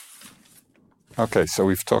 Okay, so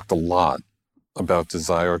we've talked a lot about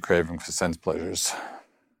desire or craving for sense pleasures.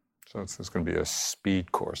 So there's going to be a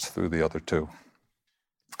speed course through the other two.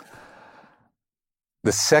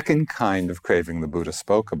 The second kind of craving the Buddha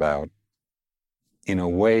spoke about, in a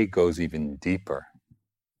way, goes even deeper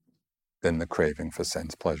than the craving for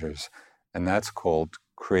sense pleasures. And that's called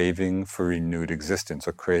craving for renewed existence,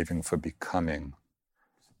 or craving for becoming.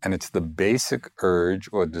 And it's the basic urge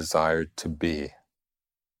or desire to be.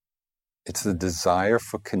 It's the desire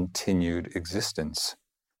for continued existence,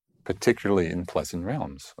 particularly in pleasant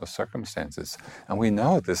realms or circumstances. And we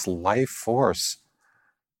know this life force,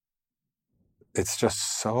 it's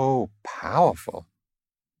just so powerful,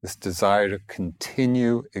 this desire to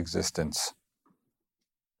continue existence.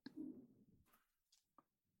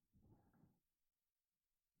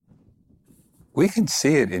 We can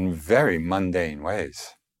see it in very mundane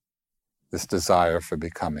ways, this desire for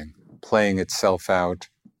becoming, playing itself out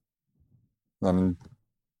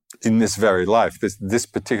in this very life. This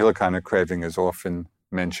particular kind of craving is often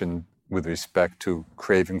mentioned with respect to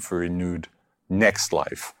craving for renewed next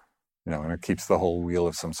life, and it keeps the whole wheel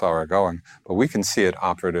of samsara going. But we can see it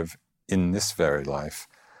operative in this very life.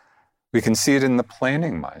 We can see it in the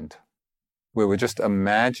planning mind, where we're just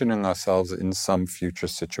imagining ourselves in some future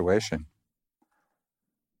situation.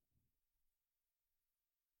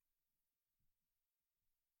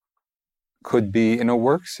 Could be in a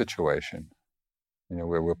work situation,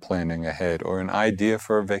 where we're planning ahead, or an idea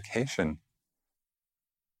for a vacation.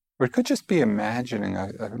 Or it could just be imagining. I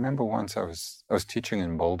remember once I was teaching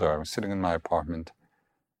in Boulder. I was sitting in my apartment,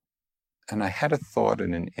 and I had a thought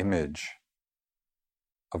and an image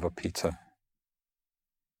of a pizza.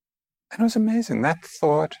 And it was amazing. That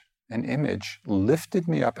thought and image lifted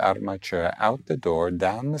me up out of my chair, out the door,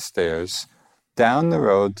 down the stairs, down the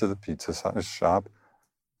road to the pizza shop,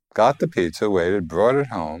 got the pizza, waited, brought it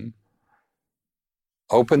home,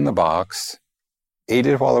 opened the box, ate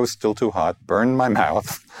it while it was still too hot, burned my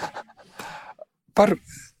mouth. But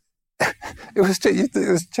it was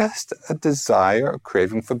just a desire, a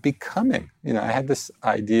craving for becoming. I had this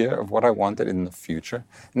idea of what I wanted in the future,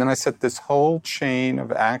 and then I set this whole chain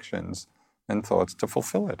of actions and thoughts to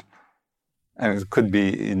fulfill it. And it could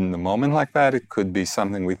be in the moment like that. It could be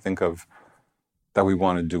something we think of that we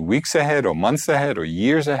want to do weeks ahead or months ahead or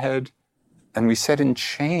years ahead. And we set in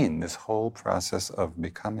chain this whole process of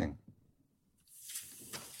becoming.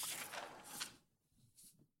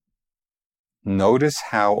 Notice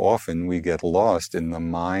how often we get lost in the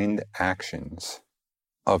mind actions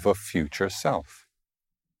of a future self.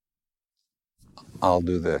 I'll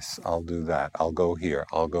do this, I'll do that, I'll go here,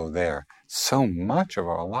 I'll go there. So much of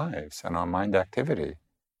our lives and our mind activity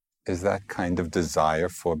is that kind of desire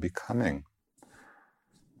for becoming.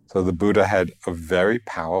 So the Buddha had a very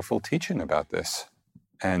powerful teaching about this.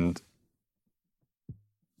 And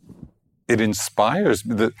it inspires,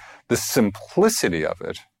 the simplicity of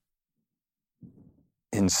it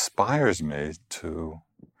inspires me to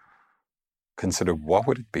consider what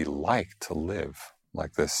would it be like to live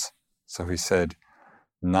like this. So he said,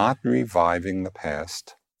 not reviving the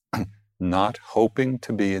past, not hoping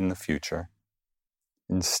to be in the future.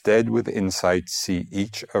 Instead, with insight, see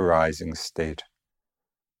each arising state.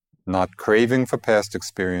 Not craving for past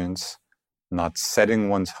experience, not setting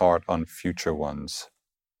one's heart on future ones,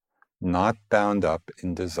 not bound up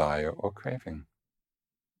in desire or craving.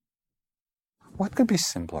 What could be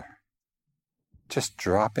simpler? Just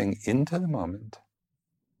dropping into the moment,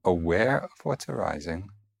 aware of what's arising.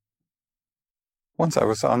 Once I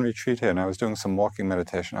was on retreat here and I was doing some walking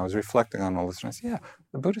meditation. I was reflecting on all this and I said,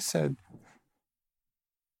 the Buddha said,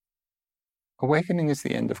 awakening is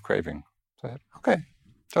the end of craving. So I said, okay,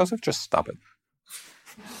 Joseph, just stop it.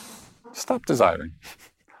 Stop desiring.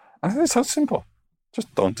 And it's so simple.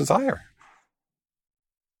 Just don't desire.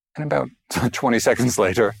 And about 20 seconds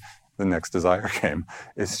later, the next desire came.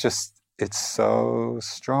 It's so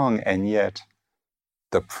strong, and yet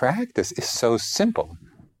the practice is so simple.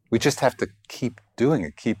 We just have to keep doing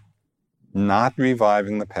it, keep not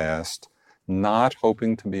reviving the past, not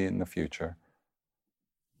hoping to be in the future.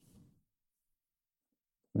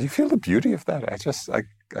 Do you feel the beauty of that?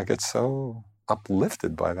 I get so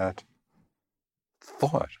uplifted by that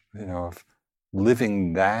thought, of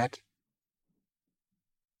living that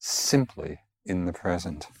simply in the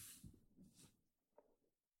present.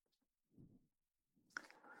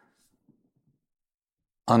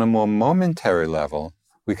 On a more momentary level,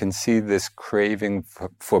 we can see this craving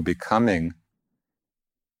for becoming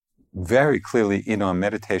very clearly in our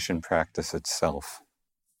meditation practice itself.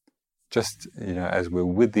 Just, as we're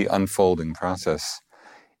with the unfolding process,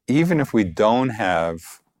 even if we don't have,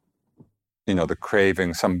 the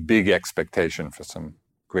craving, some big expectation for some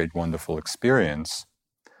great, wonderful experience,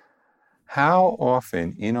 how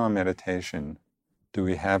often in our meditation do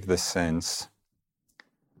we have the sense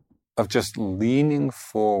of just leaning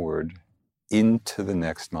forward into the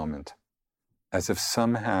next moment, as if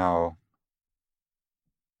somehow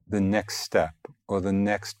the next step, or the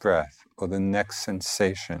next breath, or the next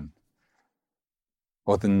sensation,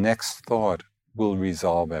 or the next thought will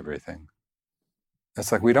resolve everything.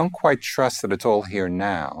 It's like we don't quite trust that it's all here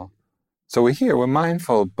now. So we're here, we're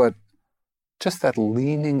mindful, but just that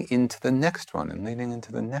leaning into the next one and leaning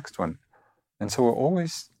into the next one. And so we're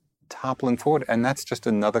always toppling forward, and that's just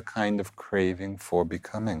another kind of craving for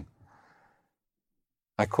becoming.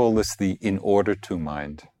 I call this the in order to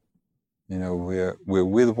mind. We're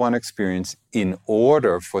with one experience in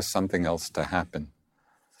order for something else to happen.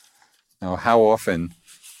 Now, how often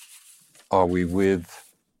are we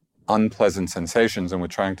with unpleasant sensations and we're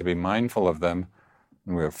trying to be mindful of them,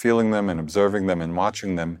 and we're feeling them and observing them and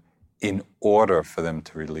watching them in order for them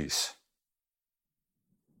to release?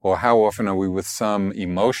 Or how often are we with some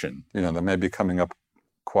emotion, that may be coming up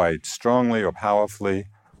quite strongly or powerfully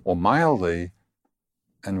or mildly,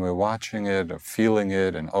 and we're watching it or feeling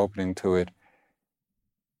it and opening to it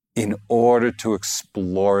in order to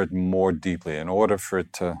explore it more deeply, in order for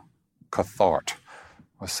it to cathart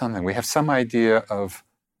or something. We have some idea of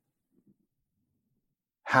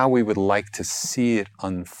how we would like to see it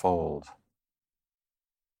unfold.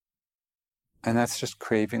 And that's just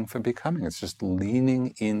craving for becoming. It's just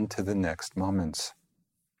leaning into the next moments.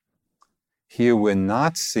 Here we're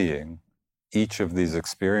not seeing each of these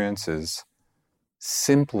experiences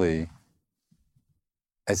simply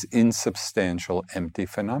as insubstantial, empty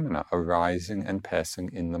phenomena arising and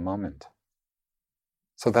passing in the moment.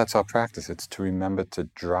 So that's our practice. It's to remember to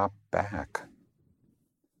drop back.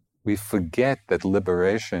 We forget that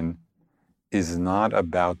liberation is not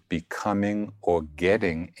about becoming or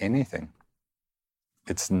getting anything.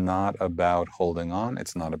 It's not about holding on.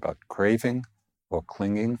 It's not about craving or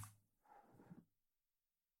clinging.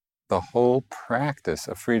 The whole practice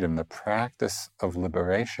of freedom, the practice of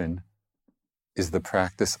liberation, is the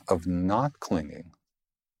practice of not clinging,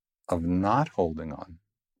 of not holding on,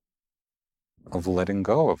 of letting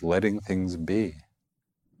go, of letting things be.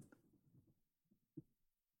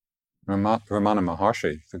 Ramana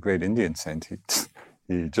Maharshi, the great Indian saint,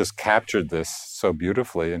 he just captured this so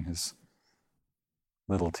beautifully in his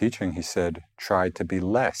little teaching. He said, try to be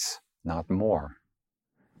less, not more.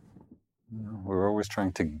 We're always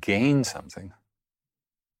trying to gain something.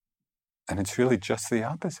 And it's really just the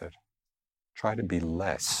opposite. Try to be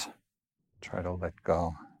less. Try to let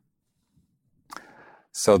go.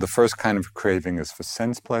 So the first kind of craving is for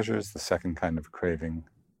sense pleasures. The second kind of craving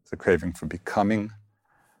is the craving for becoming.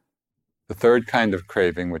 The third kind of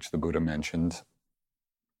craving, which the Buddha mentioned,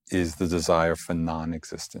 is the desire for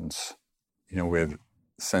non-existence. Where the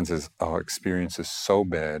sense is, our experience is so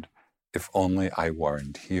bad, if only I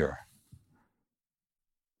weren't here.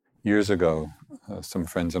 Years ago, some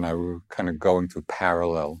friends and I were kind of going through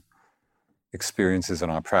parallel experiences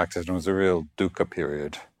in our practice, and it was a real dukkha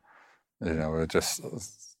period. It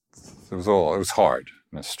was hard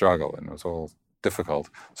and a struggle, and it was all difficult.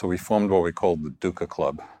 So we formed what we called the Dukkha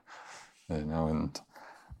Club, and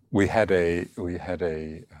we had a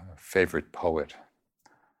favorite poet.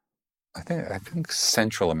 I think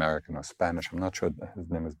Central American or Spanish. I'm not sure.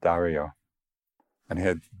 His name is Dario, and he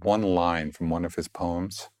had one line from one of his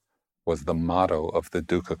poems was the motto of the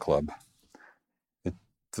Dukkha Club.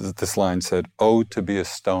 This line said, "Oh, to be a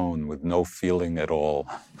stone with no feeling at all."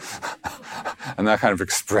 And that kind of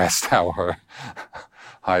expressed our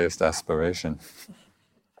highest aspiration.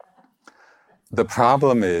 The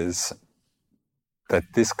problem is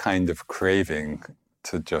that this kind of craving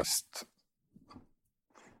to just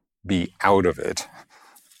be out of it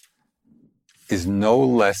is no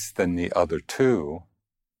less than the other two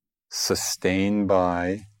sustained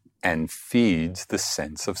by and feeds the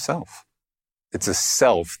sense of self. It's a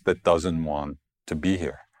self that doesn't want to be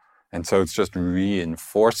here. And so it's just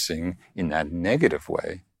reinforcing in that negative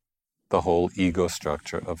way the whole ego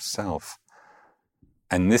structure of self.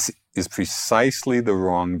 And this is precisely the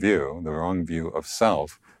wrong view of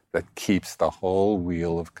self that keeps the whole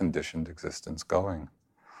wheel of conditioned existence going.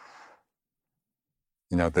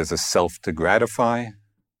 There's a self to gratify,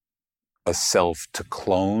 a self to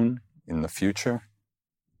clone in the future,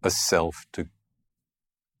 a self to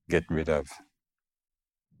get rid of.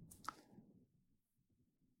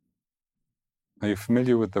 Are you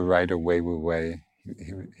familiar with the writer Wei Wu Wei?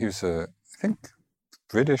 He was I think,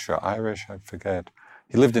 British or Irish, I forget.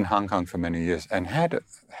 He lived in Hong Kong for many years and had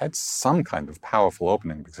some kind of powerful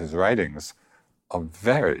opening because his writings are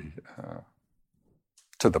very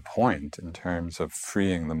to the point in terms of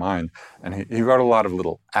freeing the mind. And he wrote a lot of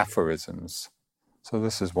little aphorisms. So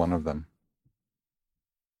this is one of them.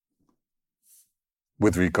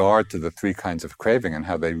 With regard to the three kinds of craving and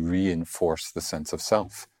how they reinforce the sense of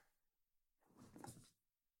self.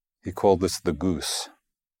 He called this the goose.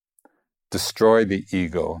 Destroy the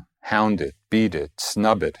ego, hound it, beat it,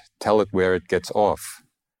 snub it, tell it where it gets off.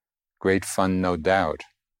 Great fun, no doubt.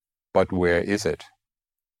 But where is it?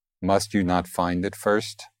 Must you not find it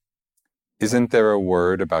first? Isn't there a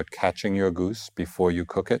word about catching your goose before you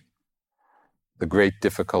cook it? The great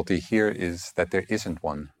difficulty here is that there isn't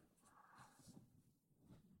one.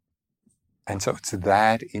 And so it's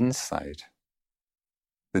that insight,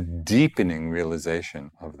 the deepening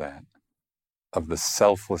realization of that, of the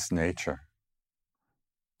selfless nature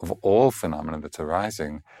of all phenomena that's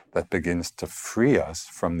arising, that begins to free us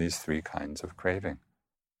from these three kinds of craving.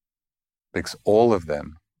 Because all of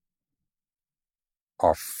them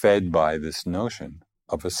are fed by this notion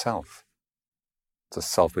of a self. It's a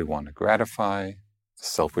self we want to gratify, a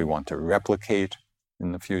self we want to replicate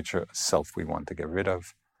in the future, a self we want to get rid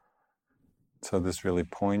of. So this really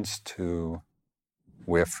points to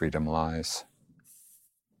where freedom lies.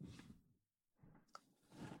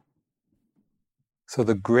 So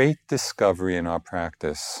the great discovery in our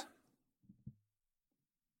practice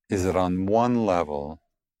is that on one level,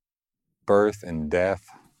 birth and death,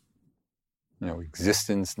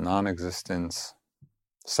 existence, non-existence,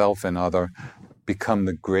 self and other, become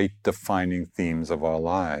the great defining themes of our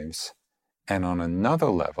lives. And on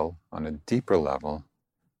another level, on a deeper level,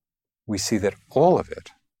 we see that all of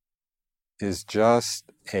it is just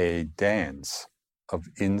a dance of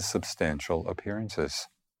insubstantial appearances.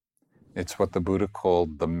 It's what the Buddha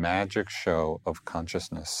called the magic show of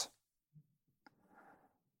consciousness.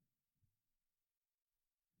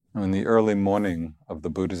 In the early morning of the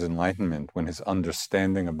Buddha's enlightenment, when his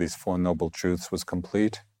understanding of these Four Noble Truths was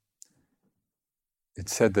complete, it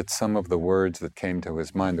said that some of the words that came to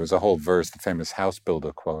his mind, there was a whole verse, the famous house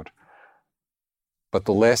builder quote, but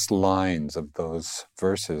the last lines of those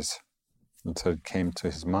verses that came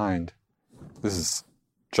to his mind, this is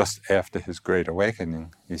just after his great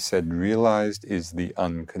awakening, he said, realized is the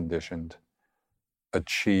unconditioned,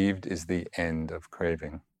 achieved is the end of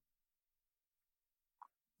craving.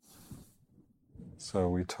 So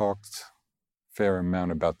we talked a fair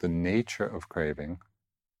amount about the nature of craving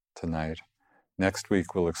tonight. Next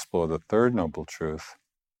week we'll explore the third noble truth,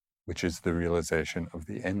 which is the realization of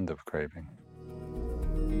the end of craving.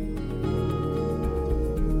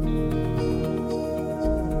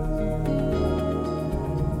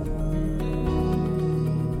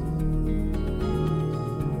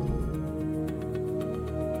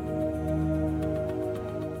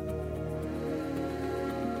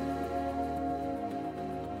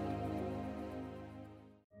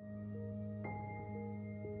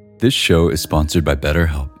 This show is sponsored by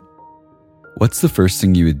BetterHelp. What's the first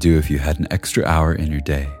thing you would do if you had an extra hour in your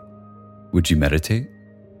day? Would you meditate?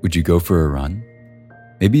 Would you go for a run?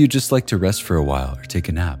 Maybe you just like to rest for a while or take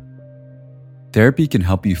a nap. Therapy can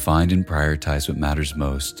help you find and prioritize what matters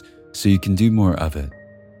most so you can do more of it.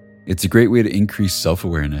 It's a great way to increase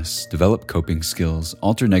self-awareness, develop coping skills,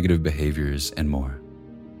 alter negative behaviors, and more.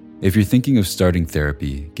 If you're thinking of starting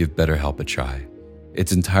therapy, give BetterHelp a try.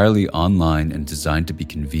 It's entirely online and designed to be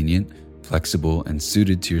convenient, flexible, and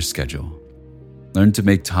suited to your schedule. Learn to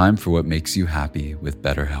make time for what makes you happy with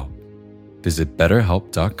BetterHelp. Visit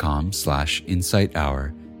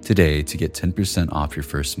betterhelp.com/insighthour today to get 10% off your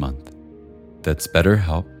first month. That's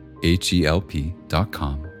BetterHelp,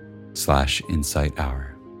 HELP.com/insighthour.